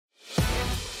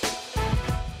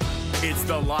It's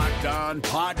the Locked On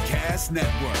Podcast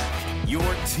Network, your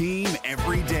team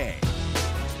every day.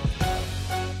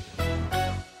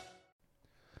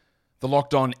 The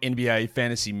Locked On NBA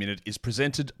Fantasy Minute is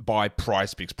presented by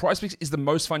PrizePicks. PrizePicks is the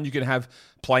most fun you can have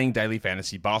playing daily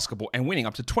fantasy basketball and winning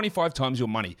up to 25 times your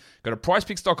money. Go to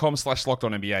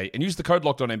prizepicks.com/LockedOnNBA and use the code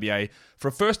LockedOnNBA for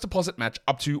a first deposit match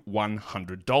up to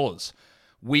 $100.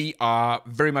 We are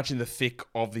very much in the thick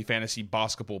of the fantasy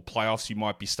basketball playoffs. You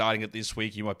might be starting it this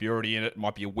week. You might be already in it. It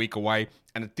might be a week away.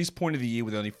 And at this point of the year,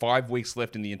 with only 5 weeks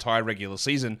left in the entire regular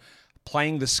season,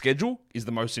 playing the schedule is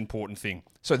the most important thing.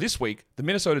 So this week, the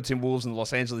Minnesota Timberwolves and the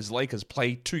Los Angeles Lakers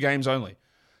play 2 games only.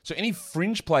 So any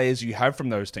fringe players you have from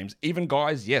those teams, even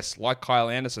guys, yes, like Kyle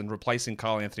Anderson replacing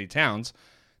Karl Anthony Towns,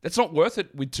 that's not worth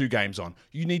it with 2 games on.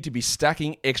 You need to be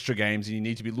stacking extra games, and you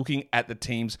need to be looking at the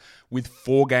teams with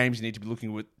 4 games. You need to be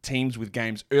looking at teams with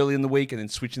games early in the week and then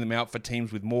switching them out for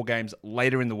teams with more games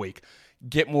later in the week.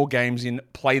 Get more games in,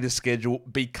 play the schedule,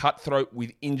 be cutthroat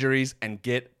with injuries, and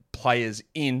get players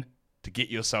in to get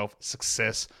yourself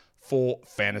success for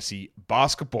fantasy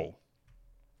basketball.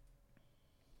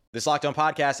 This Locked On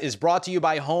podcast is brought to you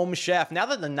by Home Chef. Now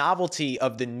that the novelty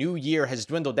of the new year has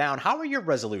dwindled down, how are your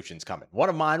resolutions coming? One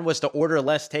of mine was to order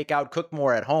less takeout, cook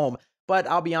more at home, but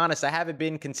I'll be honest, I haven't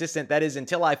been consistent. That is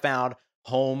until I found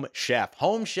Home Chef.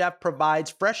 Home Chef provides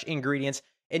fresh ingredients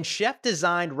and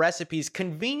chef-designed recipes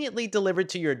conveniently delivered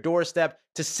to your doorstep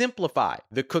to simplify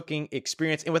the cooking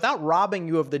experience and without robbing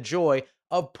you of the joy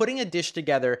of putting a dish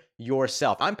together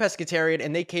yourself. I'm pescatarian,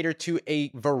 and they cater to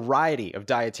a variety of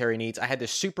dietary needs. I had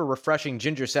this super refreshing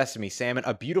ginger sesame salmon,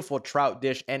 a beautiful trout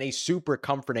dish, and a super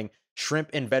comforting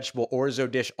shrimp and vegetable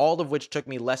orzo dish, all of which took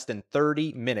me less than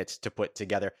 30 minutes to put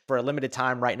together. For a limited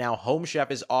time right now, Home Chef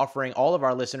is offering all of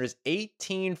our listeners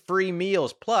 18 free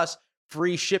meals, plus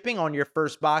free shipping on your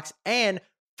first box, and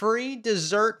free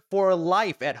dessert for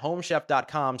life at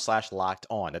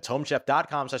homechef.com/lockedon. That's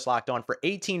homechef.com/lockedon for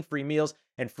 18 free meals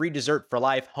and free dessert for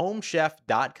life.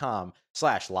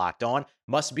 Homechef.com/lockedon.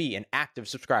 Must be an active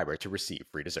subscriber to receive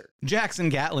free dessert. Jackson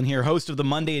Gatlin here, host of the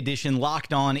Monday edition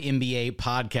Locked On NBA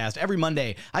podcast. Every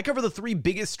Monday, I cover the 3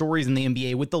 biggest stories in the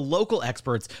NBA with the local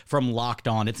experts from Locked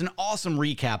On. It's an awesome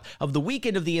recap of the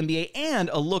weekend of the NBA and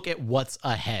a look at what's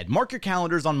ahead. Mark your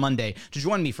calendars on Monday to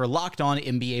join me for Locked On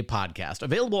NBA podcast,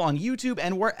 available on YouTube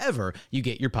and wherever you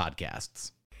get your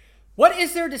podcasts. What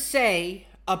is there to say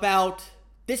about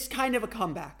this kind of a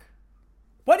comeback?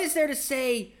 What is there to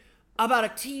say about a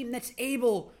team that's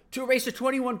able to erase a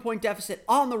 21-point deficit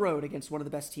on the road against one of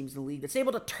the best teams in the league, that's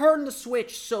able to turn the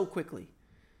switch so quickly?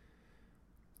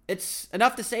 It's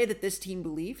enough to say that this team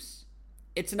believes.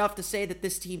 It's enough to say that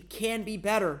this team can be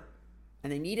better,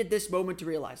 and they needed this moment to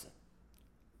realize it.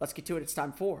 Let's get to it. It's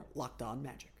time for Locked On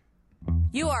Magic.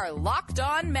 You are Locked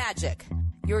On Magic,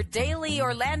 your daily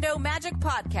Orlando Magic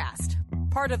podcast,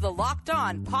 part of the Locked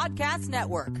On Podcast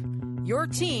Network, your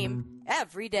team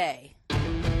every day.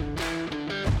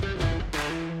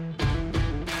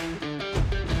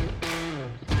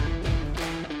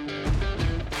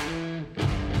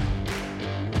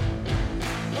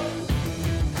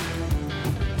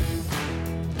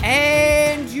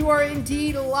 And you are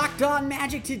indeed Locked On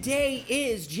Magic. Today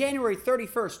is January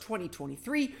 31st,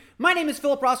 2023. My name is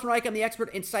Philip Rossman-Reich. I'm the expert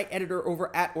insight editor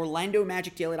over at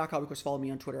OrlandoMagicDaily.com. Of course, follow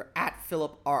me on Twitter at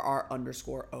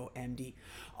PhilipRR_OMD.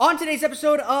 On today's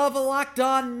episode of Locked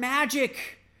On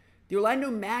Magic, the Orlando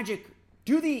Magic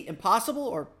do the impossible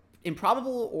or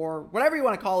improbable or whatever you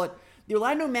want to call it. The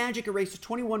Orlando Magic erased a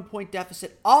 21-point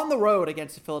deficit on the road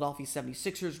against the Philadelphia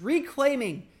 76ers,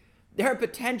 reclaiming their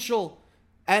potential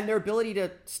and their ability to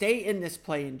stay in this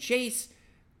play and chase,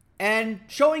 and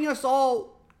showing us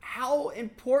all how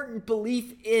important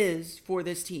belief is for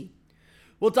this team.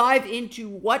 We'll dive into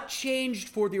what changed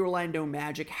for the Orlando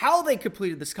Magic, how they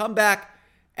completed this comeback,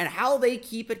 and how they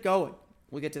keep it going.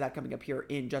 We'll get to that coming up here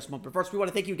in just a moment. But first, we want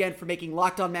to thank you again for making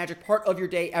Locked On Magic part of your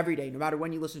day every day, no matter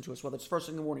when you listen to us, whether it's first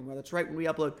thing in the morning, whether it's right when we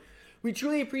upload. We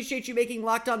truly appreciate you making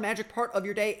Locked On Magic part of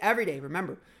your day every day.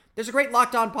 Remember, there's a great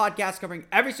Locked On podcast covering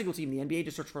every single team in the NBA.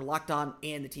 Just search for Locked On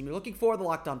and the team you're looking for, the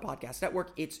Locked On Podcast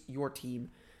Network. It's your team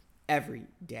every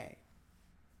day.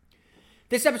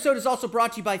 This episode is also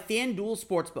brought to you by FanDuel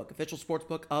Sportsbook, official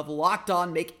sportsbook of Locked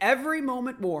On. Make every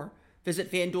moment more.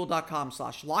 Visit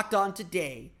FanDuel.com/LockedOn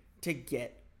today to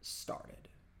get started.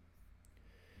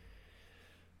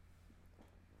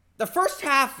 The first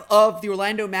half of the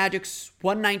Orlando Magic's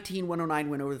 119-109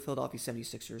 win over the Philadelphia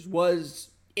 76ers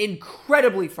was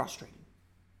incredibly frustrating.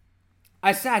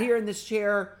 I sat here in this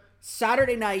chair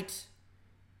Saturday night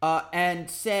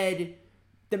and said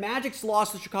the Magic's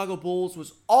loss to the Chicago Bulls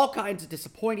was all kinds of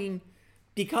disappointing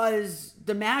because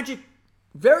the Magic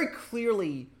very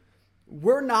clearly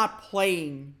were not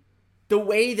playing the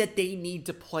way that they need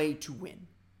to play to win.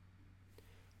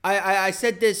 I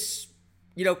said this,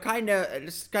 kind of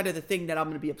the thing that I'm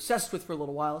going to be obsessed with for a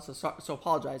little while, so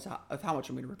apologize of how much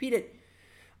I'm going to repeat it.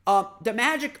 The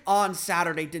Magic on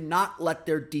Saturday did not let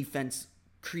their defense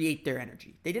create their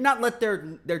energy. They did not let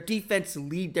their defense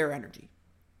lead their energy.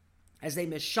 As they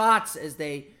missed shots, as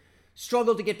they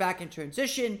struggled to get back in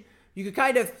transition, you could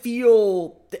kind of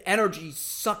feel the energy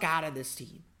suck out of this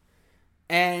team.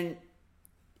 And,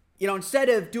 instead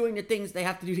of doing the things they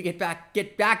have to do to get back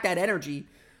that energy,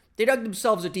 they dug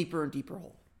themselves a deeper and deeper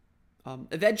hole.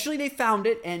 Eventually they found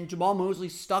it, and Jamahl Mosley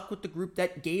stuck with the group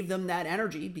that gave them that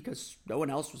energy because no one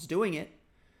else was doing it.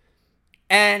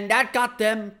 And that got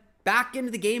them back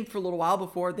into the game for a little while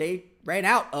before they ran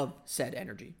out of said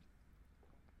energy.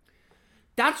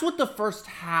 That's what the first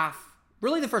half,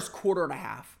 really the first quarter and a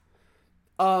half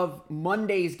of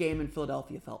Monday's game in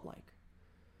Philadelphia felt like.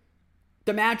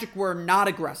 The Magic were not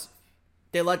aggressive.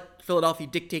 They let Philadelphia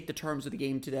dictate the terms of the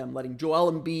game to them, letting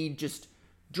Joel Embiid just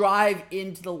drive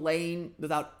into the lane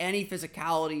without any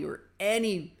physicality or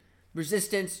any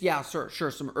resistance. Yeah, sure,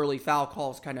 some early foul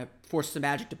calls kind of forced the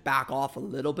Magic to back off a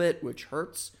little bit, which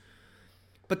hurts.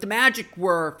 But the Magic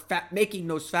were making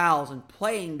those fouls and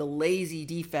playing the lazy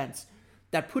defense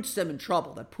that puts them in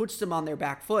trouble, that puts them on their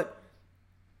back foot.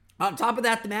 On top of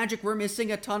that, the Magic were missing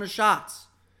a ton of shots.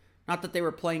 Not that they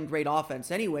were playing great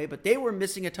offense anyway, but they were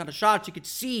missing a ton of shots. You could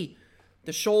see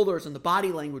the shoulders and the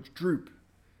body language droop,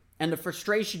 and the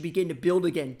frustration begin to build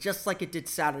again, just like it did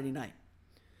Saturday night.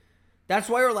 That's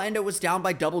why Orlando was down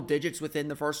by double digits within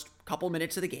the first couple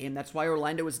minutes of the game. That's why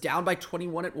Orlando was down by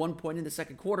 21 at one point in the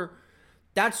second quarter.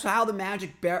 That's how the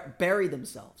Magic buried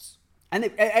themselves. And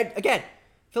again,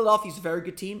 Philadelphia's a very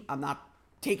good team. I'm not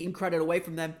taking credit away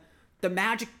from them. The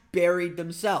Magic buried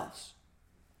themselves.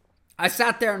 I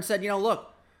sat there and said,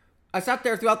 look, I sat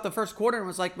there throughout the first quarter and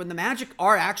was like, when the Magic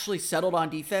are actually settled on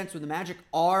defense, when the Magic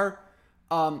aren't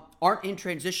in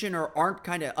transition or aren't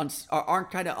kind of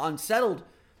unsettled,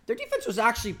 their defense was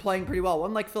actually playing pretty well.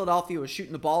 Unlike Philadelphia was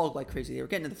shooting the ball like crazy. They were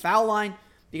getting to the foul line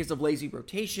because of lazy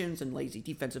rotations and lazy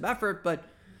defensive effort, but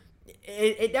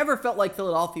it never felt like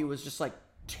Philadelphia was just like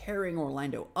tearing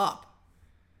Orlando up.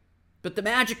 But the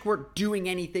Magic weren't doing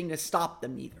anything to stop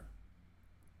them either.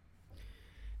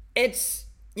 It's,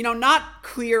 not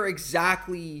clear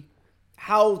exactly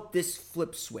how this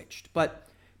flip switched, but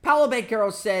Paolo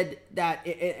Banchero said that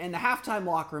in the halftime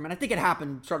locker room, and I think it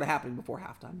started happening before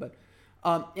halftime, but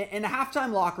in the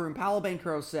halftime locker room, Paolo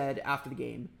Banchero said after the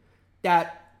game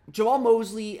that Jamahl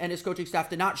Mosley and his coaching staff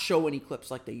did not show any clips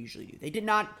like they usually do. They did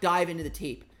not dive into the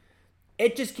tape.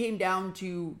 It just came down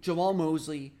to Jamahl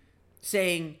Mosley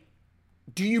saying,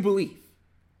 do you believe?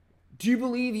 Do you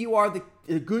believe you are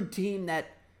the good team that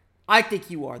I think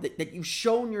you are, that you've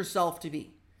shown yourself to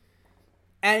be?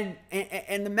 And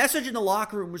the message in the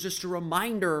locker room was just a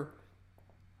reminder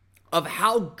of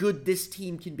how good this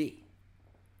team can be.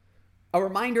 A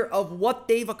reminder of what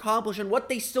they've accomplished and what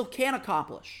they still can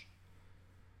accomplish.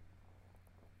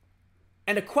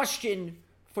 And a question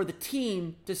for the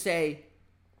team to say,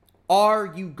 are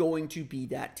you going to be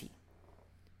that team?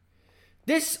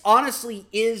 This honestly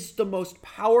is the most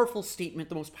powerful statement,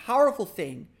 the most powerful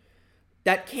thing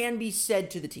that can be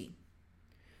said to the team.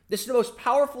 This is the most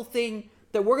powerful thing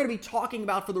that we're going to be talking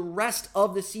about for the rest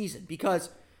of the season because,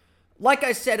 like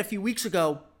I said a few weeks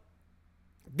ago,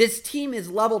 this team is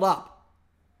leveled up.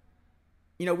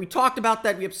 We talked about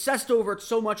that. We obsessed over it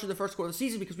so much in the first quarter of the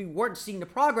season because we weren't seeing the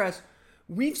progress.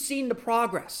 We've seen the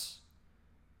progress.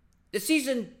 The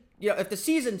season, if the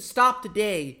season stopped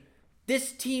today,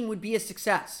 this team would be a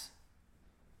success.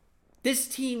 This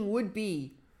team would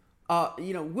be,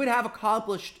 would have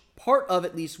accomplished part of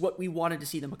at least what we wanted to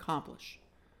see them accomplish.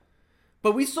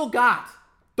 But we still got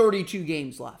 32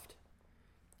 games left.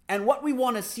 And what we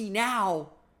want to see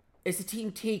now is the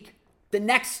team take the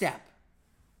next step,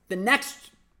 the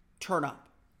next turn up.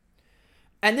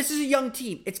 And this is a young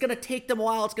team. It's going to take them a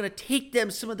while. It's going to take them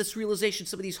some of this realization,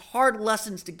 some of these hard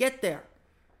lessons to get there.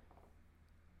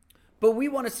 But we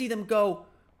want to see them go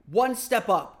one step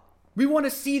up. We want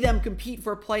to see them compete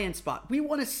for a play-in spot. We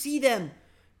want to see them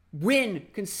win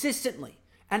consistently.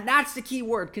 And that's the key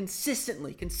word,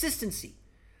 consistently, consistency.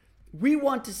 We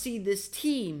want to see this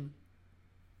team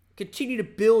continue to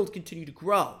build, continue to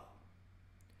grow,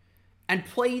 and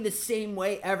play the same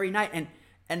way every night.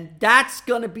 And that's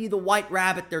going to be the white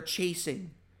rabbit they're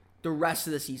chasing the rest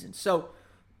of the season. So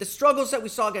the struggles that we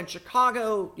saw against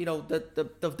Chicago,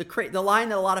 the line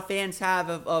that a lot of fans have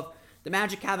of the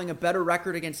Magic having a better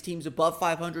record against teams above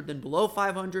 500 than below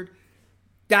 500,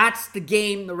 that's the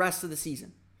game the rest of the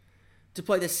season. to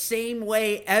play the same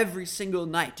way every single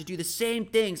night, to do the same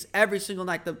things every single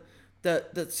night.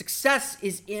 The success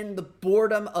is in the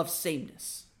boredom of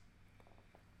sameness.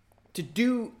 To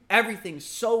do everything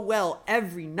so well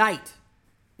every night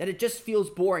that it just feels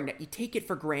boring, that you take it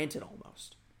for granted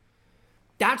almost.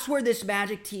 That's where this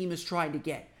Magic team is trying to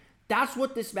get. That's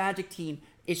what this Magic team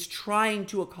is trying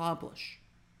to accomplish.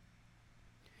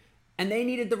 And they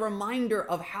needed the reminder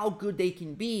of how good they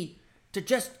can be to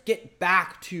just get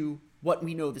back to what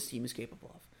we know this team is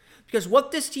capable of. Because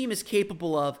what this team is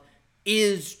capable of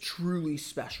is truly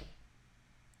special.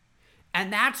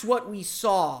 And that's what we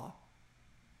saw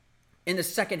in the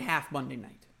second half Monday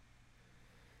night.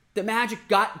 The Magic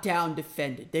got down,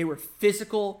 defended. They were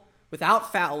physical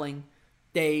without fouling.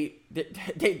 They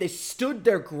stood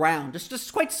their ground.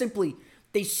 Just quite simply,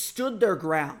 they stood their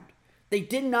ground. They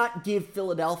did not give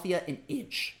Philadelphia an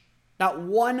inch. Not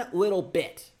one little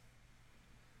bit.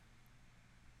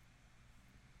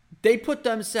 They put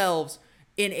themselves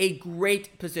in a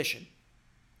great position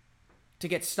to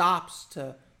get stops,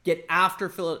 to get after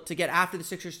the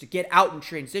Sixers, to get out in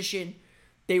transition.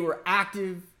 They were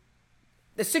active.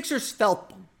 The Sixers felt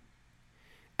them.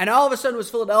 And all of a sudden it was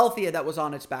Philadelphia that was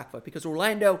on its back foot because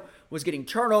Orlando was getting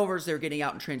turnovers. They were getting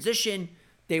out in transition.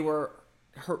 They were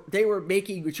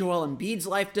making Joel Embiid's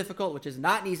life difficult, which is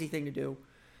not an easy thing to do.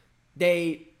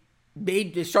 They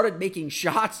started making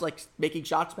shots, like making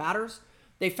shots matters.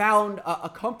 They found a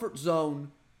comfort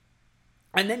zone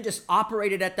and then just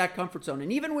operated at that comfort zone.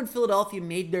 And even when Philadelphia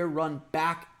made their run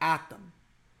back at them,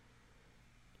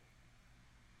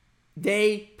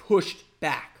 they pushed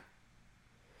back.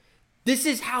 This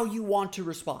is how you want to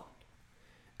respond.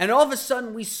 And all of a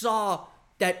sudden we saw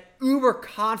that uber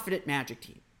confident Magic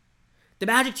team. The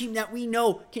Magic team that we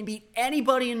know can beat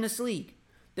anybody in this league.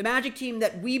 The Magic team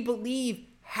that we believe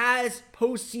has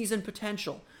postseason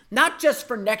potential. Not just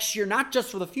for next year, not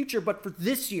just for the future, but for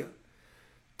this year.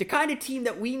 The kind of team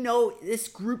that we know this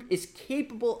group is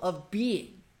capable of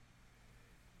being.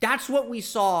 That's what we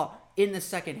saw in the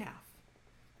second half.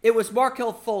 It was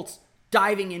Markelle Fultz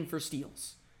diving in for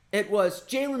steals. It was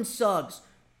Jalen Suggs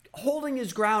holding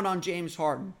his ground on James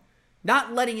Harden,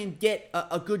 not letting him get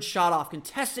a good shot off,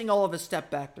 contesting all of his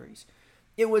step-back threes.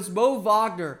 It was Mo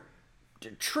Wagner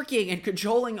tricking and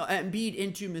cajoling Embiid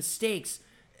into mistakes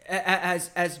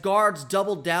as guards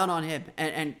doubled down on him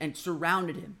and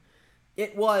surrounded him.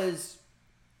 It was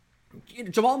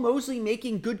Jamal Mosley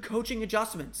making good coaching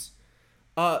adjustments,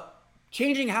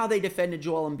 changing how they defended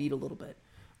Joel Embiid a little bit.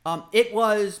 It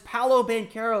was Paolo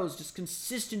Banchero's just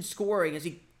consistent scoring as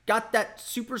he got that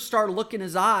superstar look in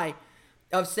his eye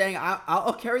of saying,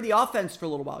 I'll carry the offense for a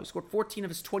little while. He scored 14 of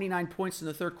his 29 points in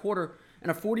the third quarter and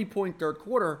a 40-point third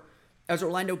quarter as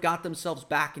Orlando got themselves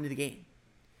back into the game.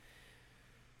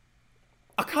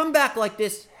 A comeback like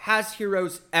this has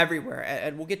heroes everywhere,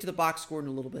 and we'll get to the box score in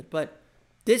a little bit, but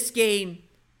this game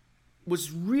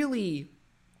was really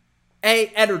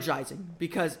energizing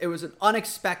because it was an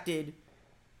unexpected,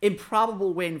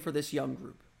 improbable win for this young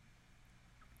group.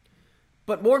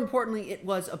 But more importantly, it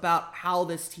was about how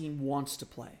this team wants to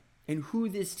play and who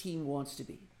this team wants to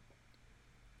be.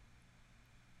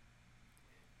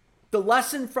 The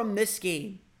lesson from this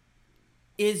game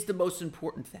is the most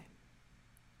important thing.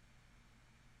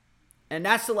 And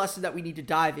that's the lesson that we need to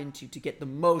dive into to get the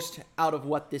most out of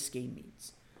what this game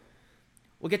means.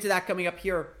 We'll get to that coming up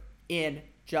here in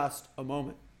just a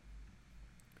moment.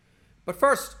 But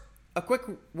first, a quick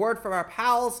word from our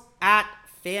pals at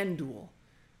FanDuel.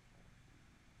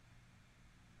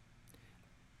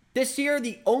 This year,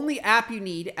 the only app you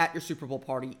need at your Super Bowl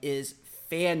party is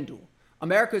FanDuel,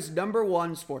 America's #1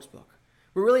 sportsbook.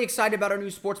 We're really excited about our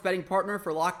new sports betting partner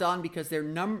for Locked On because they're the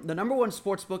 #1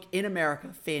 sportsbook in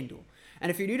America, FanDuel. And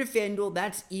if you're new to FanDuel,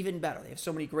 that's even better. They have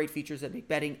so many great features that make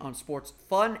betting on sports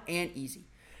fun and easy.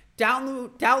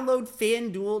 Download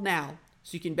FanDuel now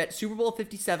so you can bet Super Bowl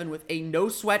 57 with a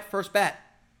no-sweat first bet.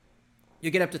 You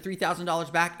get up to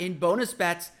 $3,000 back in bonus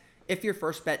bets if your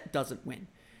first bet doesn't win.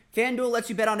 FanDuel lets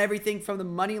you bet on everything from the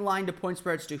money line to point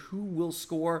spreads to who will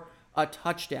score a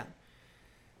touchdown.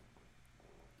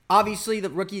 Obviously, the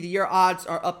Rookie of the Year odds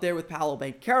are up there with Paolo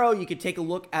Banchero. You can take a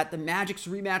look at the Magic's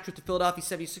rematch with the Philadelphia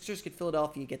 76ers. Could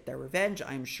Philadelphia get their revenge?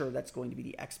 I'm sure that's going to be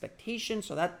the expectation.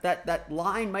 So that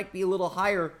line might be a little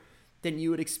higher than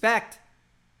you would expect.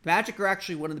 The Magic are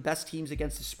actually one of the best teams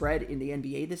against the spread in the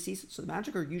NBA this season. So the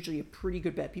Magic are usually a pretty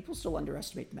good bet. People still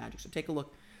underestimate the Magic. So take a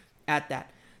look at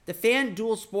that. The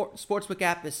FanDuel Sportsbook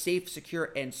app is safe,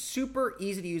 secure, and super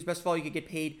easy to use. Best of all, you can get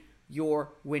paid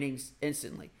your winnings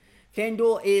instantly.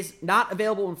 FanDuel is not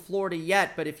available in Florida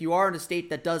yet, but if you are in a state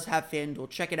that does have FanDuel,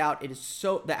 check it out.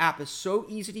 The app is so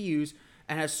easy to use,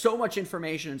 and has so much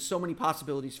information and so many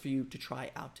possibilities for you to try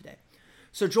out today.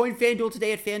 So join FanDuel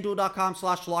today at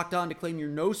FanDuel.com/LockedOn to claim your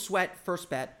no sweat first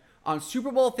bet on Super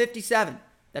Bowl 57.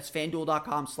 That's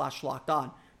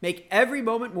FanDuel.com/LockedOn. Make every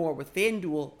moment more with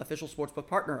FanDuel, official sportsbook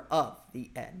partner of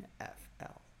the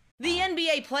NFL. The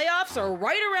NBA playoffs are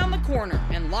right around the corner,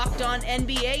 and Locked On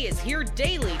NBA is here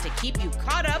daily to keep you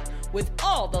caught up with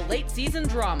all the late season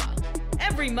drama.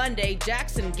 Every Monday,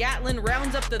 Jackson Gatlin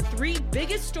rounds up the 3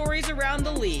 biggest stories around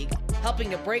the league,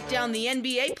 helping to break down the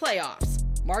NBA playoffs.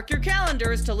 Mark your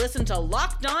calendars to listen to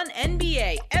Locked On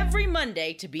NBA every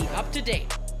Monday to be up to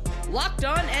date. Locked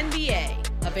On NBA,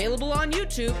 available on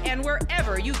YouTube and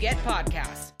wherever you get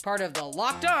podcasts. Part of the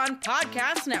Locked On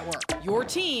Podcast Network, your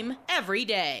team every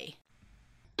day.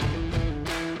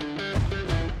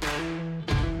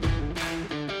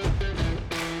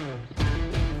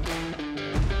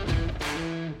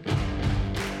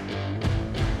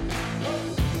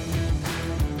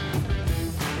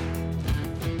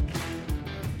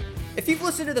 If you've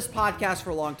listened to this podcast for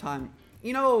a long time,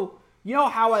 you know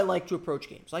how I like to approach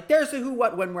games. Like, there's the who,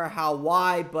 what, when, where, how,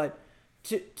 why, but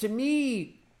to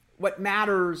me, what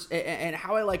matters and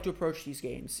how I like to approach these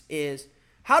games is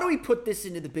how do we put this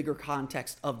into the bigger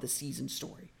context of the season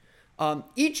story?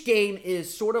 Each game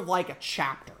is sort of like a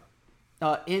chapter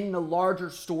in the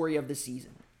larger story of the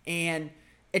season, and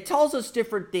it tells us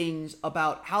different things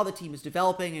about how the team is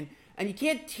developing, and you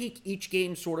can't take each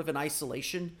game sort of in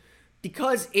isolation,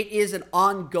 because it is an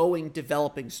ongoing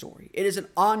developing story. It is an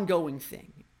ongoing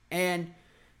thing. And,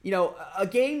 a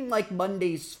game like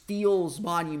Monday's feels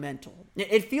monumental.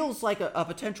 It feels like a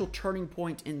potential turning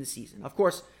point in the season. Of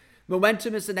course,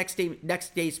 momentum is the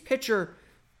next day's pitcher.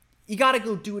 You got to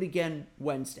go do it again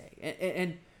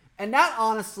Wednesday. And that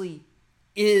honestly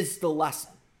is the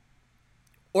lesson.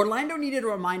 Orlando needed a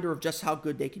reminder of just how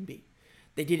good they can be.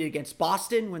 They did it against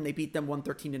Boston when they beat them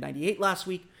 113-98 last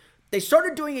week. They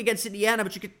started doing it against Indiana,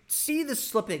 but you could see the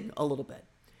slipping a little bit.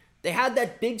 They had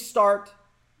that big start,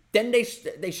 then they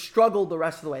struggled the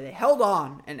rest of the way. They held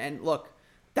on, and look,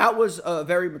 that was a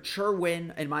very mature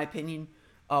win, in my opinion.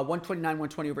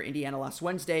 129-120 over Indiana last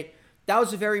Wednesday. That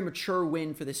was a very mature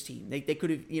win for this team. They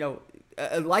could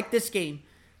have, like this game,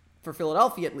 for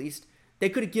Philadelphia at least, they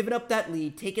could have given up that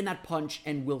lead, taken that punch,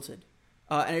 and wilted.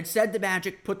 And instead, the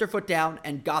Magic put their foot down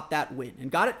and got that win, and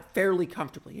got it fairly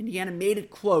comfortably. Indiana made it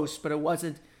close, but it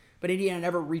wasn't. But Indiana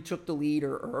never retook the lead,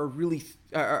 or really,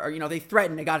 they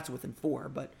threatened. They got it to within 4.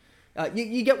 But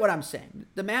you get what I'm saying.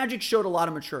 The Magic showed a lot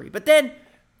of maturity. But then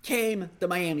came the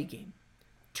Miami game.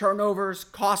 Turnovers,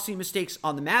 costly mistakes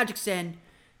on the Magic's end.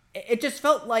 It just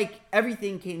felt like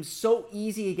everything came so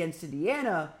easy against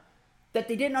Indiana that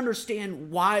they didn't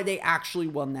understand why they actually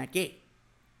won that game.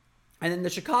 And then the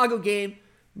Chicago game,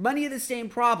 many of the same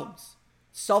problems.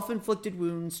 Self-inflicted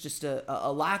wounds, just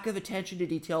a lack of attention to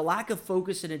detail, lack of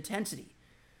focus and intensity.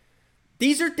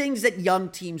 These are things that young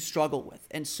teams struggle with.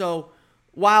 And so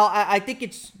while I think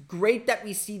it's great that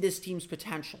we see this team's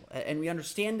potential and we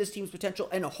understand this team's potential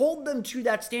and hold them to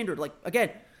that standard, like, again,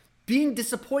 being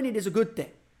disappointed is a good thing.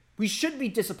 We should be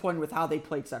disappointed with how they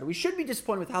played Saturday. We should be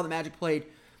disappointed with how the Magic played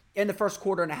in the first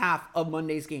quarter and a half of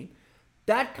Monday's game.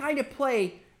 That kind of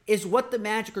play is what the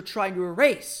Magic are trying to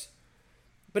erase.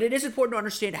 But it is important to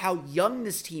understand how young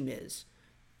this team is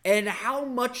and how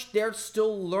much they're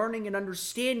still learning and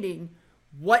understanding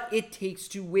what it takes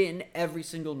to win every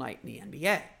single night in the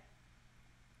NBA.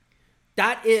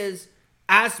 That is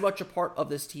as much a part of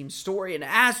this team's story and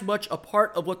as much a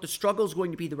part of what the struggle is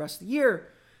going to be the rest of the year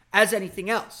as anything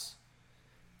else.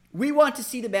 We want to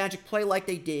see the Magic play like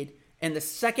they did in the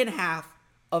second half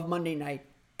of Monday night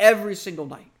every single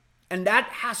night. And that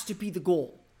has to be the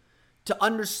goal. To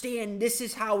understand this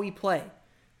is how we play.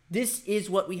 This is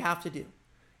what we have to do.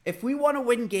 If we want to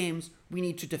win games, we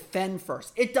need to defend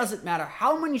first. It doesn't matter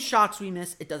how many shots we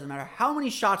miss. It doesn't matter how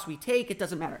many shots we take. It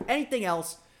doesn't matter anything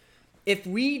else. If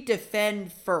we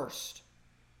defend first,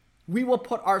 we will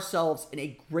put ourselves in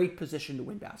a great position to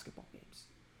win basketball games.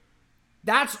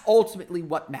 That's ultimately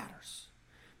what matters.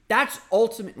 That's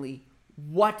ultimately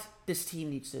what this team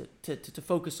needs to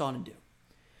focus on and do.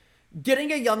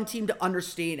 Getting a young team to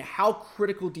understand how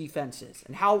critical defense is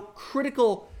and how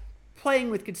critical playing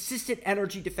with consistent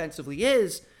energy defensively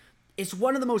is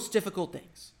one of the most difficult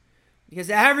things. Because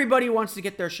everybody wants to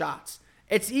get their shots.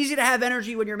 It's easy to have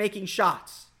energy when you're making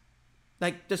shots.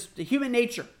 Like, just the human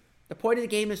nature. The point of the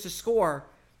game is to score.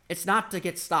 It's not to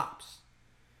get stops.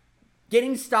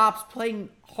 Getting stops, playing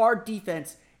hard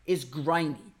defense is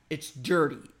grimy. It's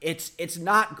dirty. It's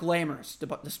not glamorous,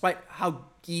 despite how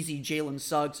easy Jalen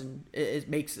Suggs and it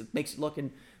makes it look,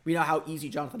 and we know how easy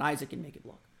Jonathan Isaac can make it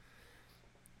look.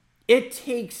 It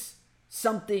takes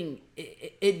something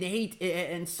innate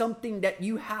and something that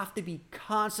you have to be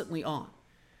constantly on.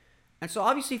 And so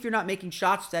obviously if you're not making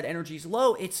shots, that energy is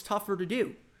low, it's tougher to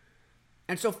do.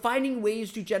 And so finding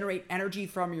ways to generate energy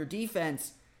from your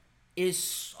defense is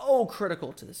so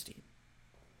critical to this team.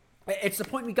 It's the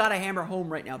point we got to hammer home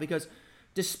right now, because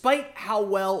despite how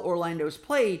well Orlando's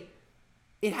played,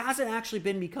 it hasn't actually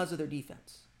been because of their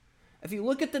defense. If you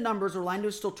look at the numbers,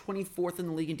 Orlando's still 24th in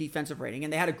the league in defensive rating,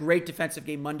 and they had a great defensive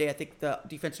game Monday. I think the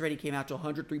defensive rating came out to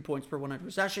 103 points per 100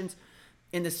 possessions.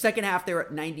 In the second half, they were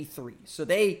at 93. So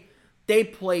they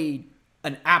played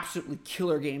an absolutely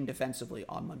killer game defensively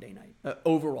on Monday night,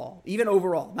 overall. Even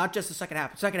overall, not just the second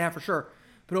half. The second half for sure,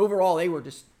 but overall, they were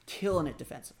just killing it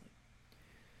defensively.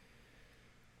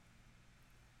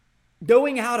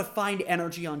 Knowing how to find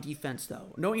energy on defense,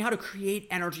 though, knowing how to create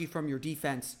energy from your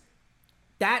defense,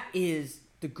 that is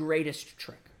the greatest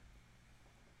trick.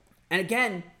 And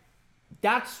again,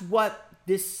 that's what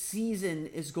this season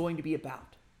is going to be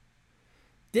about.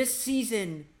 This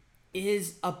season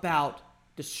is about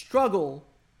the struggle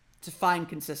to find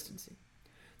consistency.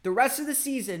 The rest of the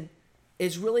season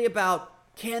is really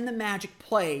about, can the Magic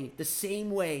play the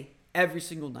same way every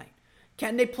single night?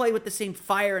 Can they play with the same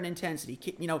fire and intensity?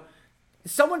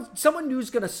 Someone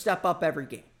new's going to step up every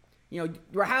game.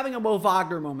 We're having a Mo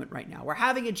Wagner moment right now. We're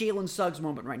having a Jalen Suggs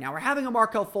moment right now. We're having a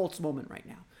Markelle Fultz moment right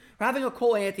now. We're having a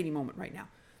Cole Anthony moment right now.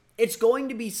 It's going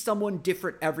to be someone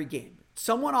different every game.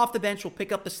 Someone off the bench will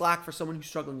pick up the slack for someone who's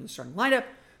struggling in the starting lineup.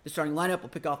 The starting lineup will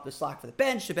pick up the slack for the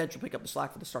bench. The bench will pick up the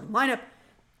slack for the starting lineup.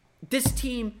 This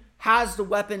team has the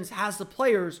weapons, has the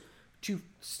players to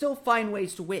still find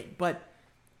ways to win. But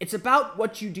it's about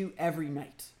what you do every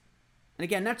night. And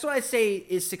again, that's what I say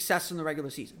is success in the regular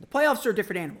season. The playoffs are a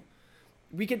different animal.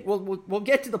 We'll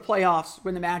get to the playoffs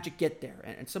when the Magic get there,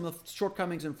 and some of the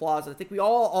shortcomings and flaws that I think we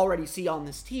all already see on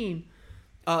this team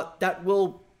that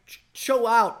will show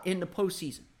out in the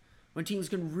postseason, when teams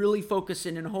can really focus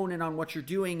in and hone in on what you're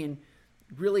doing and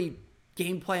really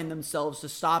game plan themselves to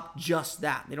stop just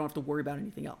that. They don't have to worry about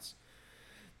anything else.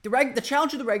 The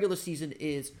challenge of the regular season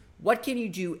is, what can you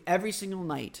do every single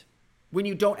night when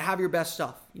you don't have your best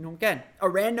stuff? Again, a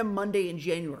random Monday in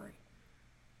January.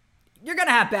 You're going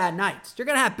to have bad nights. You're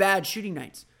going to have bad shooting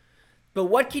nights. But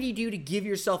what can you do to give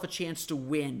yourself a chance to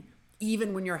win,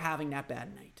 even when you're having that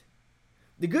bad night?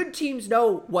 The good teams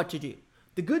know what to do.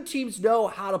 The good teams know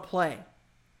how to play,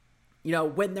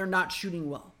 when they're not shooting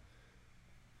well.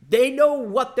 They know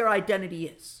what their identity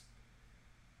is.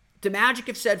 The Magic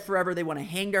have said forever they want to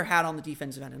hang their hat on the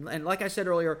defensive end. And like I said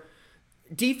earlier,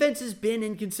 defense has been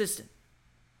inconsistent.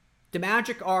 The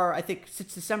Magic are, I think,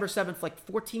 since December 7th, like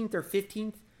 14th or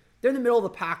 15th. They're in the middle of the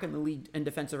pack in the league in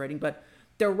defensive rating, but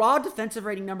their raw defensive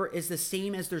rating number is the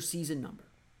same as their season number.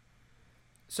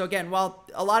 So again, while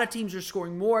a lot of teams are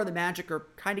scoring more, the Magic are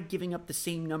kind of giving up the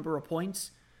same number of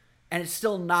points, and it's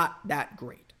still not that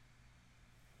great.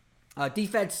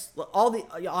 Defense,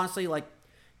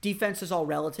 defense is all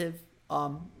relative,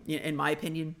 in my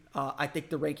opinion. I think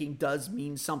the ranking does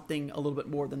mean something a little bit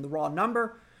more than the raw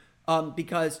number,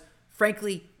 because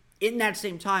frankly, in that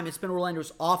same time, it's been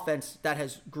Orlando's offense that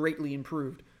has greatly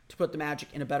improved to put the Magic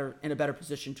in a better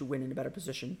position to win, in a better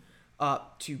position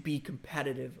to be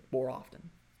competitive more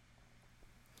often.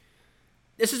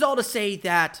 This is all to say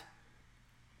that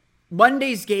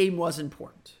Monday's game was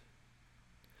important.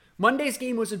 Monday's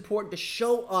game was important to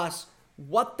show us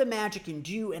what the Magic can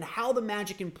do and how the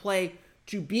Magic can play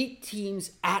to beat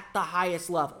teams at the highest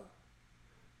level.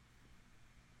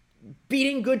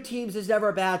 Beating good teams is never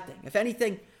a bad thing. If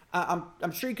anything,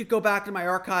 I'm sure you could go back to my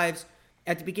archives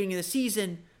at the beginning of the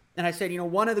season, and I said,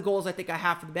 one of the goals I think I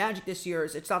have for the Magic this year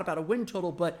is, it's not about a win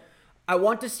total, but I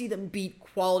want to see them beat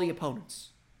quality opponents.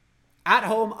 At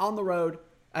home, on the road.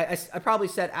 I probably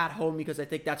said at home because I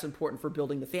think that's important for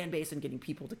building the fan base and getting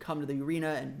people to come to the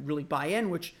arena and really buy in,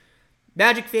 which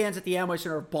Magic fans at the Amway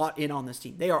Center have bought in on this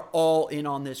team. They are all in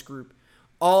on this group,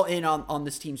 all in on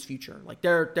this team's future. Like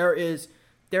there is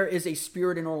a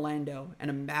spirit in Orlando and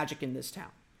a Magic in this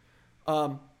town.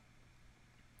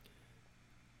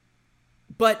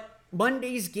 But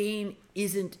Monday's game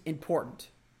isn't important.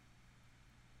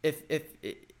 If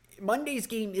Monday's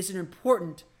game isn't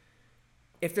important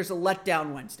if there's a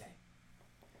letdown Wednesday.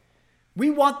 We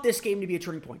want this game to be a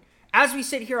turning point. As we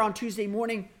sit here on Tuesday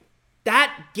morning,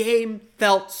 that game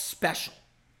felt special.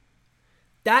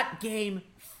 That game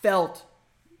felt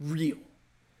real.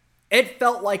 It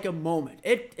felt like a moment.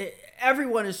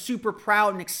 Everyone is super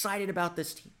proud and excited about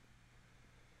this team.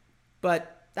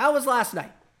 But that was last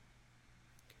night.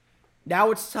 Now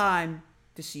it's time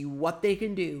to see what they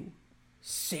can do.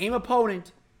 Same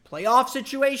opponent, playoff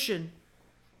situation,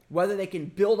 whether they can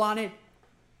build on it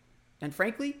And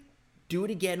frankly, do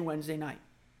it again Wednesday night.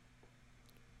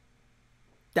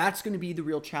 That's going to be the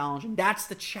real challenge, and that's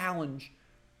the challenge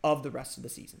of the rest of the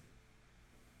season.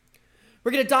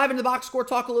 We're going to dive into the box score,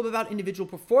 talk a little bit about individual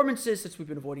performances, since we've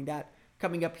been avoiding that,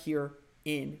 coming up here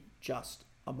in just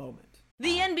a moment.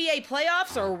 The NBA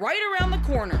playoffs are right around the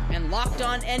corner, and Locked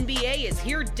On NBA is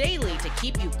here daily to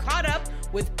keep you caught up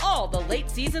with all the late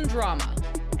season drama.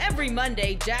 Every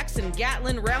Monday, Jackson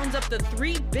Gatlin rounds up the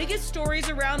 3 biggest stories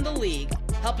around the league,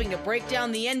 helping to break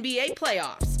down the NBA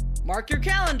playoffs. Mark your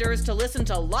calendars to listen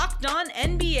to Locked On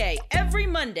NBA every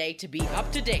Monday to be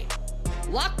up to date.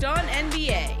 Locked On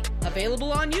NBA,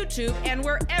 available on YouTube and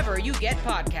wherever you get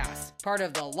podcasts. Part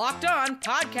of the Locked On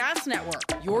Podcast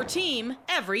Network, your team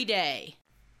every day.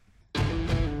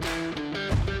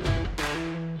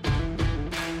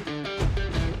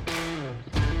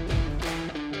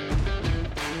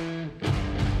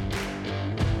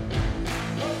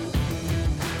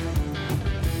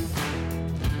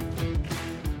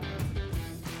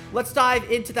 Let's dive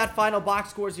into that final box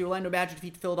scores. The Orlando Magic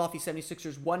defeat the Philadelphia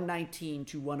 76ers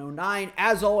 119-109.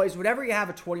 As always, whenever you have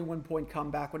a 21-point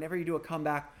comeback, whenever you do a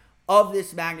comeback of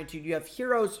this magnitude, you have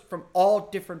heroes from all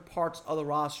different parts of the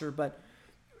roster. But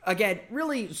again,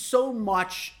 really so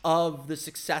much of the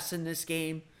success in this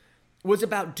game was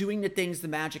about doing the things the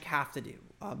Magic have to do.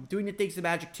 Doing the things the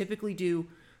Magic typically do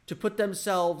to put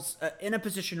themselves in a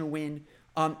position to win.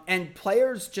 And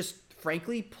players just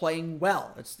frankly playing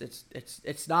well.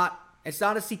 It's not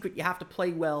a secret. You have to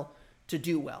play well to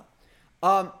do well.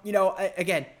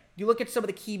 Again, you look at some of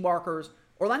the key markers.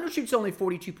 Orlando shoots only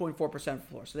 42.4% from the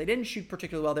floor, so they didn't shoot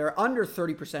particularly well. They were under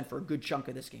 30% for a good chunk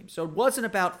of this game, so it wasn't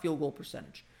about field goal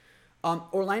percentage.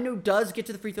 Orlando does get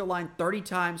to the free throw line 30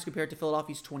 times compared to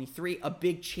Philadelphia's 23. A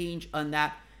big change on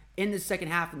that in the second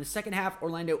half. In the second half,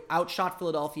 Orlando outshot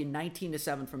Philadelphia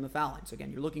 19-7 from the foul line. So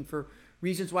again, you're looking for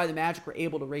reasons why the Magic were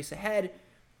able to race ahead.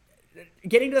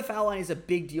 Getting to the foul line is a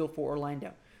big deal for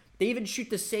Orlando. They even shoot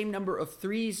the same number of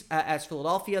threes as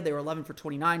Philadelphia. They were 11 for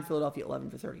 29, Philadelphia 11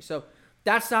 for 30. So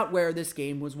that's not where this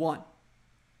game was won.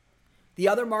 The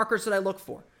other markers that I look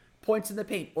for, points in the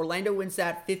paint. Orlando wins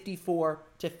that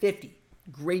 54-50.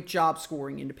 Great job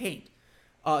scoring in the paint.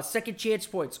 Second chance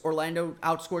points. Orlando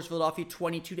outscores Philadelphia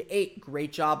 22-8.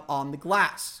 Great job on the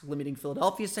glass, limiting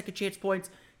Philadelphia's second chance points,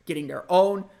 getting their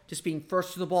own, just being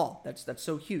first to the ball. That's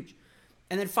so huge.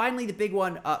 And then finally, the big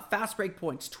one, fast break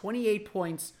points. 28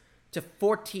 points to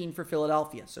 14 for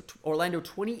Philadelphia. So Orlando,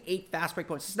 28 fast break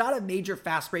points. It's not a major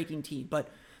fast breaking team, but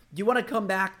you want to come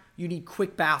back, you need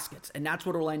quick baskets. And that's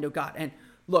what Orlando got. And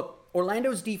look,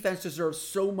 Orlando's defense deserves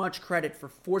so much credit for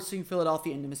forcing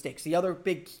Philadelphia into mistakes. The other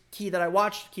big key that I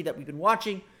watched, key that we've been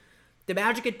watching, the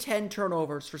Magic had 10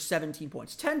 turnovers for 17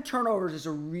 points. 10 turnovers is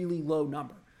a really low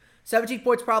number. 17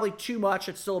 points probably too much.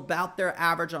 It's still about their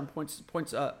average on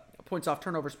points off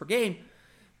turnovers per game.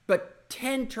 But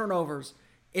 10 turnovers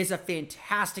is a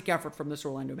fantastic effort from this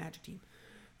Orlando Magic team.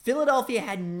 Philadelphia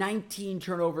had 19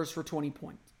 turnovers for 20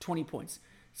 points.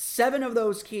 7 of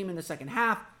those came in the second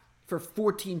half for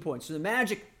 14 points. So the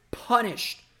Magic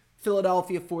punished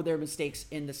Philadelphia for their mistakes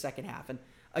in the second half. And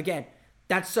again,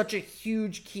 that's such a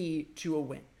huge key to a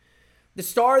win. The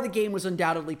star of the game was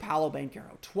undoubtedly Paolo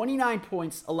Banchero. 29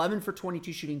 points, 11 for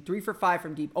 22 shooting, 3 for 5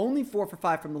 from deep, only 4 for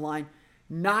 5 from the line,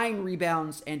 9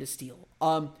 rebounds, and a steal.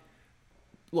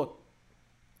 Look,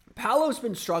 Paolo's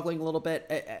been struggling a little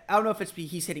bit. I don't know if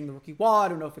he's hitting the rookie wall. I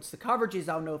don't know if it's the coverages.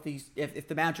 I don't know if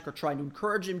the Magic are trying to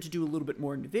encourage him to do a little bit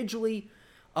more individually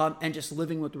and just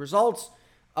living with the results,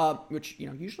 which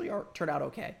usually turn out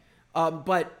okay.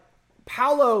 But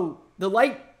Paolo, the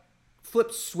light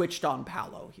flip switched on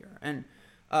Paolo here, and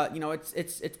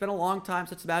it's been a long time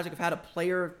since the Magic have had a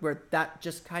player where that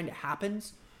just kind of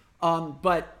happens.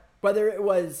 But whether it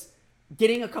was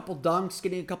getting a couple dunks,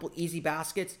 getting a couple easy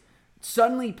baskets,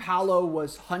 suddenly Paolo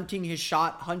was hunting his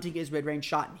shot, hunting his mid-range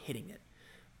shot, and hitting it.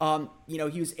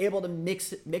 He was able to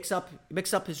mix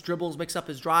up his dribbles, mix up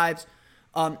his drives,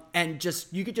 and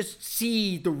you could just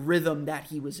see the rhythm that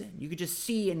he was in. You could just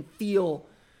see and feel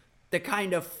the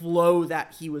kind of flow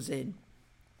that he was in,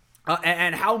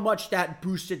 and how much that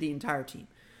boosted the entire team.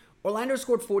 Orlando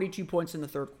scored 42 points in the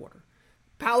third quarter.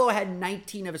 Paolo had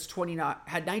 19 of his 29.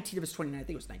 I think it was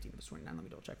 19 of his 29. Let me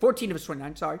double check. 14 of his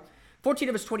 29. Sorry, 14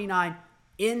 of his 29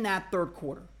 in that third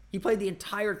quarter. He played the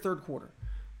entire third quarter,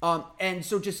 and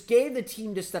so just gave the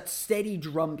team just that steady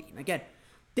drumbeat. Again,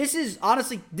 this is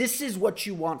what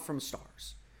you want from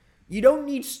stars. You don't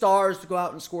need stars to go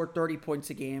out and score 30 points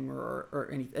a game or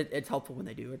anything. It's helpful when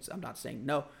they do. I'm not saying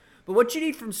no. But what you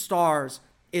need from stars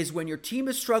is when your team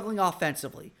is struggling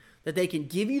offensively, that they can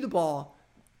give you the ball,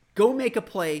 go make a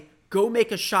play, go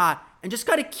make a shot, and just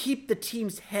got to keep the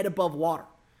team's head above water.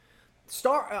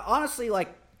 Honestly,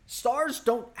 like, stars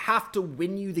don't have to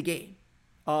win you the game.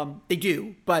 They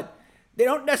do, but they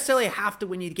don't necessarily have to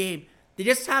win you the game. They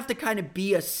just have to kind of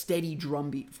be a steady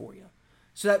drumbeat for you.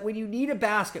 So that when you need a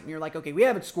basket and you're like, okay, we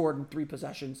haven't scored in 3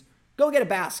 possessions, go get a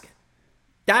basket.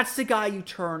 That's the guy you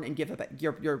turn and give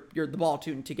the ball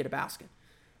to get a basket.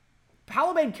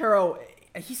 Paolo Banchero,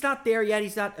 he's not there yet.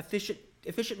 He's not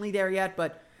efficiently there yet,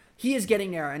 but he is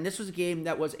getting there. And this was a game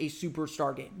that was a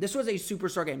superstar game. This was a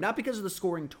superstar game, not because of the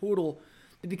scoring total,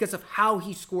 but because of how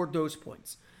he scored those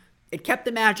points. It kept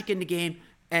the Magic in the game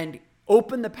and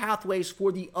opened the pathways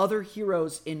for the other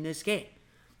heroes in this game.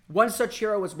 One such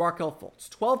hero was Markelle Fultz.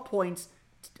 12 points,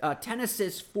 10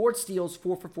 assists, 4 steals,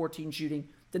 4 for 14 shooting.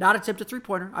 Did not attempt a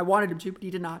three-pointer. I wanted him to, but he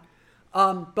did not.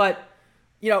 But,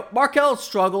 Markelle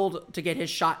struggled to get his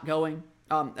shot going.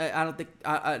 I don't think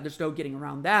there's no getting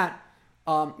around that.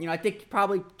 I think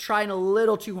probably trying a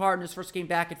little too hard in his first game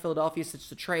back in Philadelphia since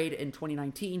the trade in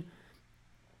 2019.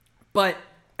 But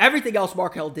everything else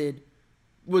Markelle did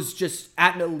was just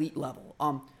at an elite level.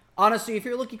 Honestly, if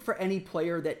you're looking for any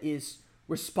player that is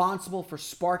responsible for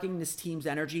sparking this team's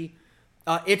energy,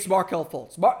 it's Markelle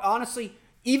Fultz. Honestly,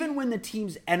 even when the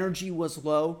team's energy was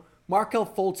low, Markelle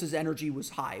Fultz's energy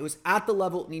was high. It was at the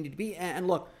level it needed to be. And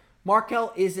look,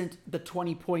 Markelle isn't the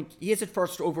 20-point. He isn't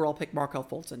first overall pick Markelle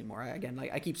Fultz anymore. Again,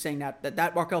 like I keep saying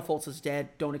that Markelle Fultz is dead.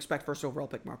 Don't expect first overall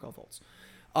pick Markelle Fultz.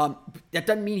 That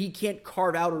doesn't mean he can't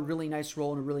carve out a really nice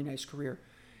role and a really nice career.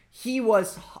 He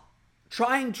was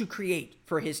trying to create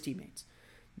for his teammates.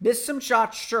 Missed some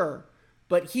shots, sure,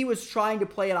 but he was trying to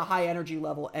play at a high energy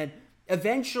level, and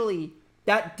eventually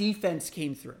that defense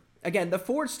came through. Again, the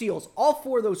 4 steals, all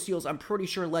 4 of those steals, I'm pretty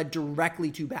sure led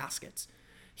directly to baskets.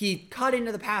 He cut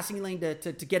into the passing lane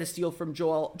to get a steal from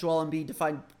Joel Embiid to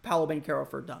find Paolo Banchero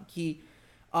for a dunk. He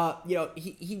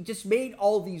just made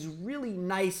all these really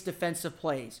nice defensive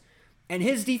plays. And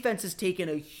his defense has taken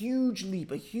a huge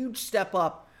leap, a huge step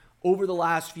up over the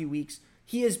last few weeks.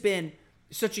 He has been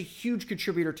such a huge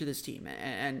contributor to this team.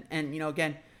 And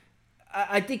again,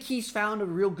 I think he's found a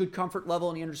real good comfort level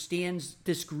and he understands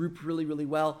this group really, really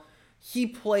well. He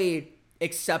played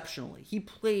exceptionally. He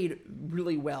played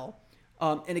really well.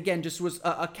 And again, just was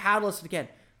a catalyst. Again,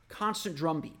 constant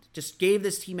drumbeat. Just gave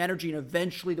this team energy, and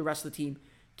eventually the rest of the team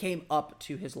came up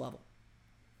to his level.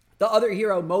 The other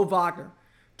hero, Mo Wagner,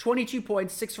 22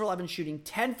 points, 6 for 11 shooting,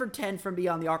 10 for 10 from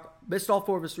beyond the arc. Missed all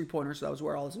 4 of his three-pointers, so that was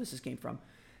where all his misses came from.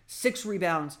 6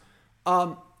 rebounds.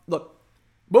 Look,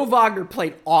 Mo Wagner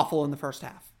played awful in the first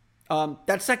half.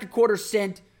 That second quarter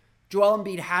stint, Joel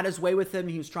Embiid had his way with him.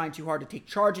 He was trying too hard to take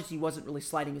charges. He wasn't really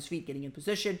sliding his feet, getting in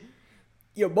position.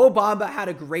 Mo Bamba had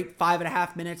a great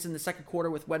 5.5 minutes in the second quarter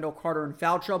with Wendell Carter in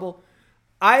foul trouble.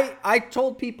 I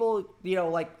told people,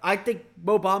 I think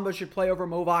Mo Bamba should play over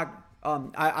Mo Wagner.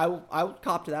 I will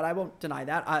cop to that. I won't deny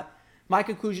that. My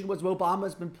conclusion was Mo Bamba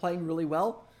has been playing really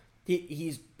well.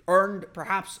 He's earned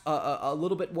perhaps a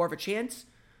little bit more of a chance.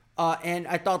 And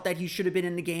I thought that he should have been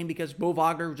in the game because Mo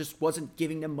Wagner just wasn't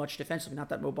giving them much defensively. Not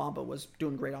that Mo Bamba was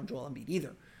doing great on Joel Embiid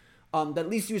either. But at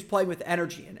least he was playing with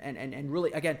energy. And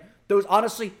really, again, those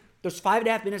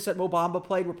 5.5 minutes that Mo Bamba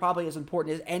played were probably as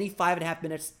important as any 5.5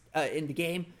 minutes in the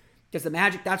game. Because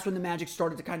that's when the Magic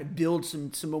started to kind of build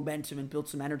some momentum and build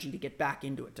some energy to get back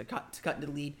into it, to cut into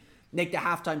the lead, make the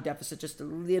halftime deficit just a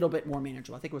little bit more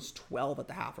manageable. I think it was 12 at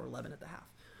the half or 11 at the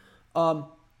half.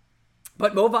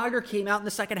 But Mo Wagner came out in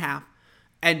the second half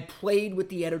and played with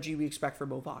the energy we expect from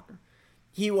Mo Wagner.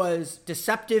 He was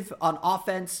deceptive on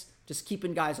offense, just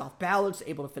keeping guys off balance,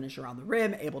 able to finish around the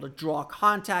rim, able to draw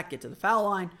contact, get to the foul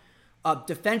line.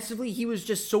 Defensively, he was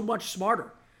just so much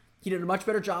smarter. He did a much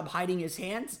better job hiding his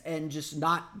hands and just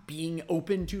not being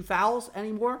open to fouls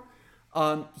anymore.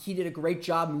 He did a great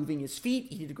job moving his feet.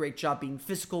 He did a great job being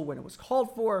physical when it was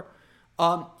called for.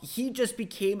 He just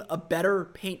became a better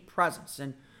paint presence.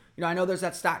 And I know there's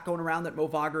that stat going around that Mo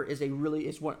Wagner is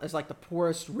like the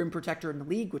poorest rim protector in the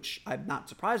league, which I'm not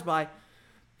surprised by.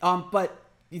 But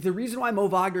the reason why Mo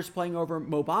Wagner is playing over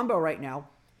Mo Bamba right now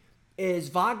is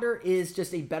Wagner is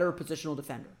just a better positional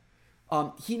defender.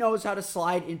 He knows how to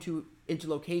slide into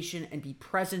location and be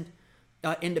present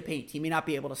in the paint. He may not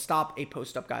be able to stop a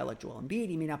post-up guy like Joel Embiid.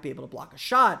 He may not be able to block a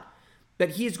shot, but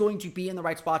he is going to be in the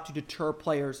right spot to deter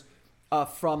players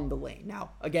from the lane.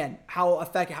 Now, again,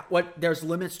 there's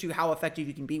limits to how effective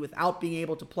you can be without being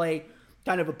able to play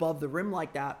kind of above the rim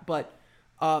like that. But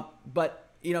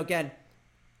again,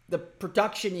 the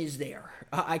production is there.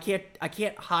 I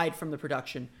can't hide from the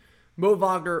production. Mo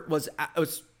Wagner was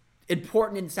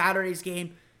important in Saturday's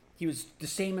game. He was the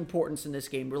same importance in this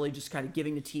game, really just kind of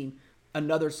giving the team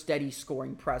another steady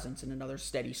scoring presence and another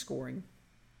steady scoring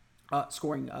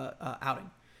outing.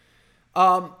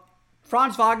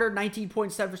 Franz Wagner,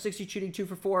 19.7 for 60 shooting, 2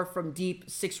 for 4 from deep,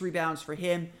 6 rebounds for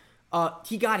him.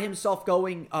 He got himself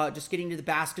going, just getting to the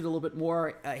basket a little bit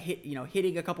more,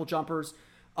 hitting a couple jumpers.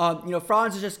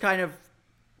 Franz is just kind of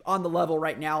on the level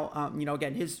right now.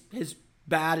 Again, his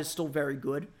bat is still very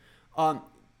good.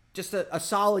 Just a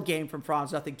solid game from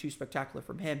Franz, nothing too spectacular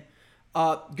from him.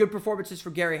 Good performances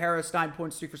from Gary Harris, 9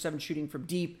 points, 3 for 7 shooting from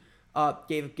deep.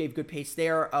 Gave good pace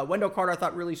there. Wendell Carter, I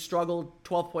thought, really struggled,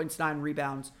 12 points, 9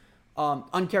 rebounds.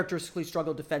 Uncharacteristically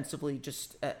struggled defensively.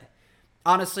 Just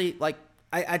honestly,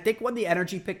 I think when the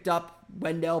energy picked up,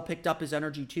 Wendell picked up his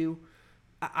energy too.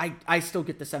 I still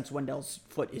get the sense Wendell's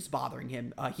foot is bothering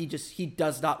him. He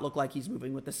does not look like he's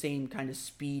moving with the same kind of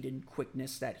speed and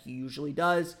quickness that he usually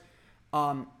does.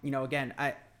 Again,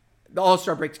 the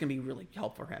All-Star break is going to be really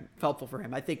helpful for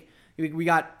him. I think we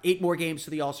got 8 more games to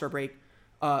the All-Star break.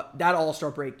 That All-Star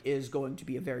break is going to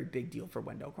be a very big deal for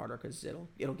Wendell Carter because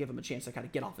it'll give him a chance to kind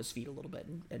of get off his feet a little bit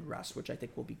and rest, which I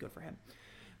think will be good for him.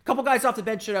 A couple guys off the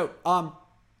bench to note,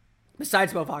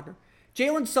 besides Mo Wagner.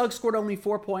 Jalen Suggs scored only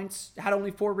 4 points, had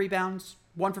only 4 rebounds,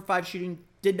 1 for 5 shooting,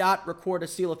 did not record a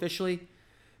steal officially.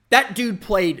 That dude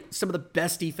played some of the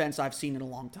best defense I've seen in a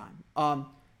long time.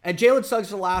 And Jalen Suggs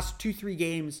for the last 2-3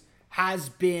 games has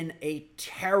been a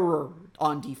terror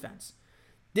on defense.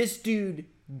 This dude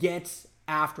gets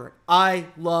after it. I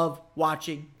love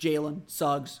watching Jalen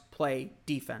Suggs play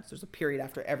defense. There's a period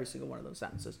after every single one of those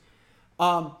sentences.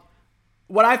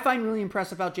 What I find really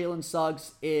impressive about Jalen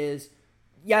Suggs is,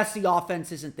 yes, the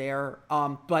offense isn't there,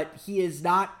 but he is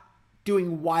not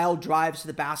doing wild drives to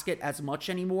the basket as much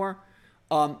anymore.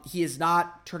 He is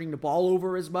not turning the ball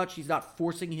over as much. He's not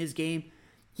forcing his game.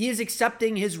 He is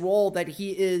accepting his role that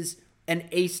he is an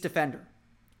ace defender.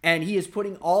 And he is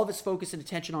putting all of his focus and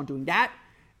attention on doing that.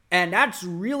 And that's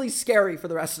really scary for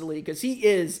the rest of the league because he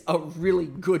is a really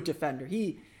good defender.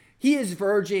 He is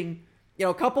verging,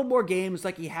 a couple more games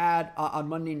like he had on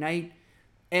Monday night,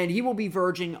 and he will be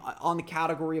verging on the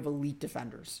category of elite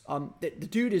defenders. The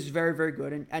dude is very, very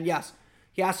good. And yes,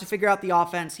 he has to figure out the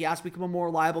offense. He has to become a more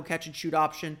reliable catch and shoot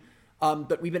option.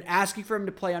 But we've been asking for him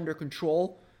to play under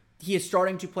control. He is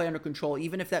starting to play under control,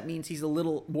 even if that means he's a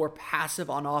little more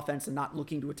passive on offense and not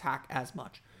looking to attack as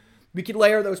much. We could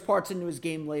layer those parts into his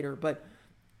game later, but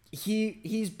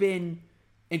he's been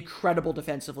incredible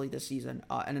defensively this season,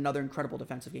 and another incredible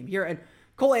defensive game here. And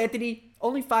Cole Anthony,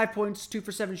 only 5 points, 2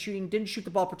 for 7 shooting, didn't shoot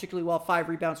the ball particularly well, 5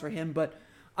 rebounds for him, but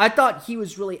I thought he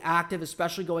was really active,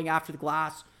 especially going after the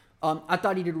glass. I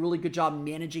thought he did a really good job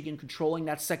managing and controlling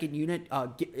that second unit,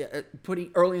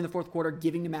 putting early in the fourth quarter,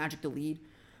 giving the Magic the lead.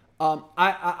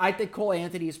 I think Cole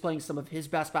Anthony is playing some of his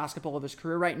best basketball of his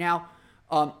career right now.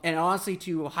 And honestly,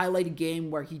 to highlight a game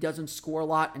where he doesn't score a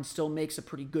lot and still makes a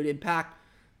pretty good impact,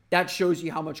 that shows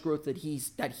you how much growth that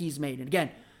he's made. And again,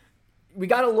 we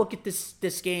got to look at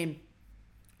this game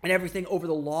and everything over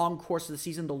the long course of the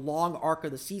season, the long arc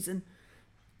of the season.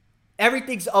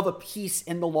 Everything's of a piece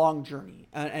in the long journey.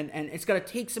 And it's going to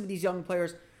take some of these young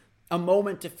players a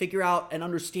moment to figure out and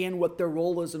understand what their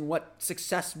role is and what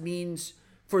success means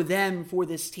for them, for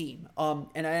this team.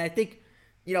 And I think,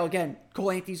 again,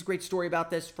 Cole Anthony's a great story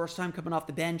about this. First time coming off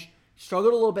the bench.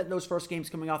 Struggled a little bit in those first games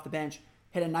coming off the bench.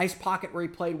 Hit a nice pocket where he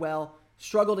played well.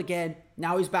 Struggled again.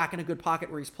 Now he's back in a good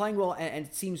pocket where he's playing well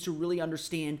and seems to really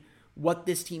understand what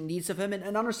this team needs of him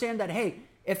and understand that, hey,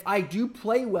 if I do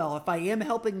play well, if I am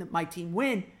helping my team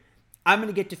win, I'm going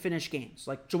to get to finish games.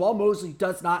 Like Jamahl Mosley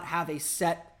does not have a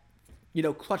set,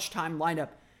 clutch time lineup.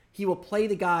 He will play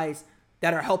the guys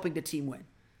that are helping the team win.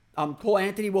 Cole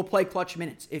Anthony will play clutch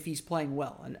minutes if he's playing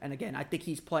well. And again, I think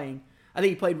he played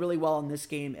really well in this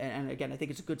game. And again, I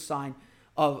think it's a good sign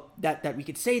of that we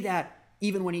could say that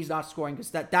even when he's not scoring, because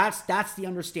that's the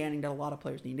understanding that a lot of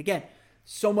players need. And again,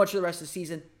 so much of the rest of the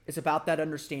season is about that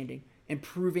understanding,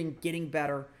 improving, getting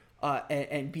better,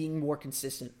 and being more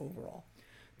consistent overall.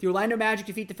 The Orlando Magic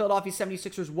defeat the Philadelphia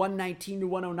 76ers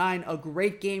 119-109. A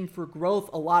great game for growth,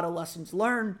 a lot of lessons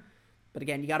learned. But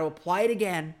again, you got to apply it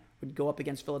again when you go up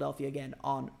against Philadelphia again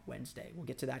on Wednesday. We'll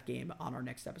get to that game on our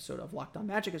next episode of Locked On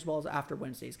Magic, as well as after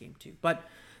Wednesday's game too. But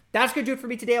that's going to do it for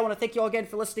me today. I want to thank you all again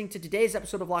for listening to today's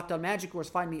episode of Locked On Magic. Of course,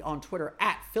 find me on Twitter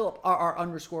at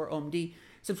PhilipRR_OMD.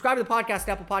 Subscribe to the podcast,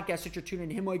 Apple Podcasts, Stitcher,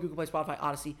 TuneIn, Himalaya, Google Play, Spotify,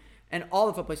 Odyssey, and all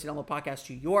the fun places to download podcasts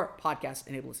to your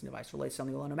podcast-enabled listening device. For latest on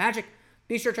the Orlando Magic,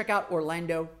 be sure to check out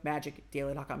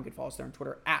OrlandoMagicDaily.com. You can follow us there on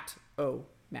Twitter at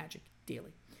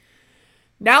OMagicDaily.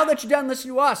 Now that you're done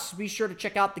listening to us, be sure to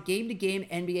check out the Game to Game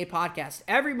NBA podcast.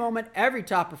 Every moment, every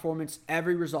top performance,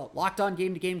 every result. Locked On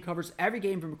Game to Game covers every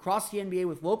game from across the NBA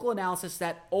with local analysis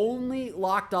that only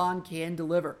Locked On can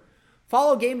deliver.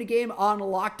 Follow Game to Game on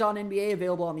Locked On NBA,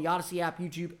 available on the Odyssey app,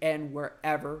 YouTube, and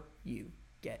wherever you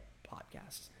get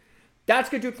podcasts. That's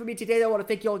going to do it for me today. I want to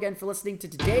thank you all again for listening to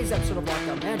today's episode of Locked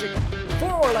On Magic. For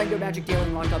Orlando Magic Daily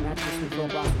and Locked On Magic, this is Phil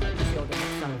Boston. I'll see you all again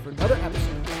next time for another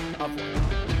episode of Locked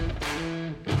On.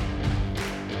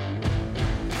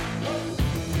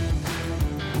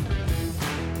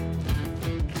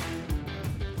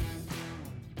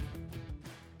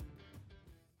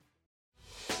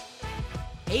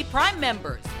 Hey, Prime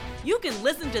members, you can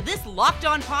listen to this Locked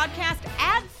On podcast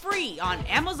ad-free on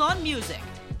Amazon Music.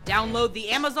 Download the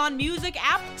Amazon Music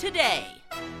app today.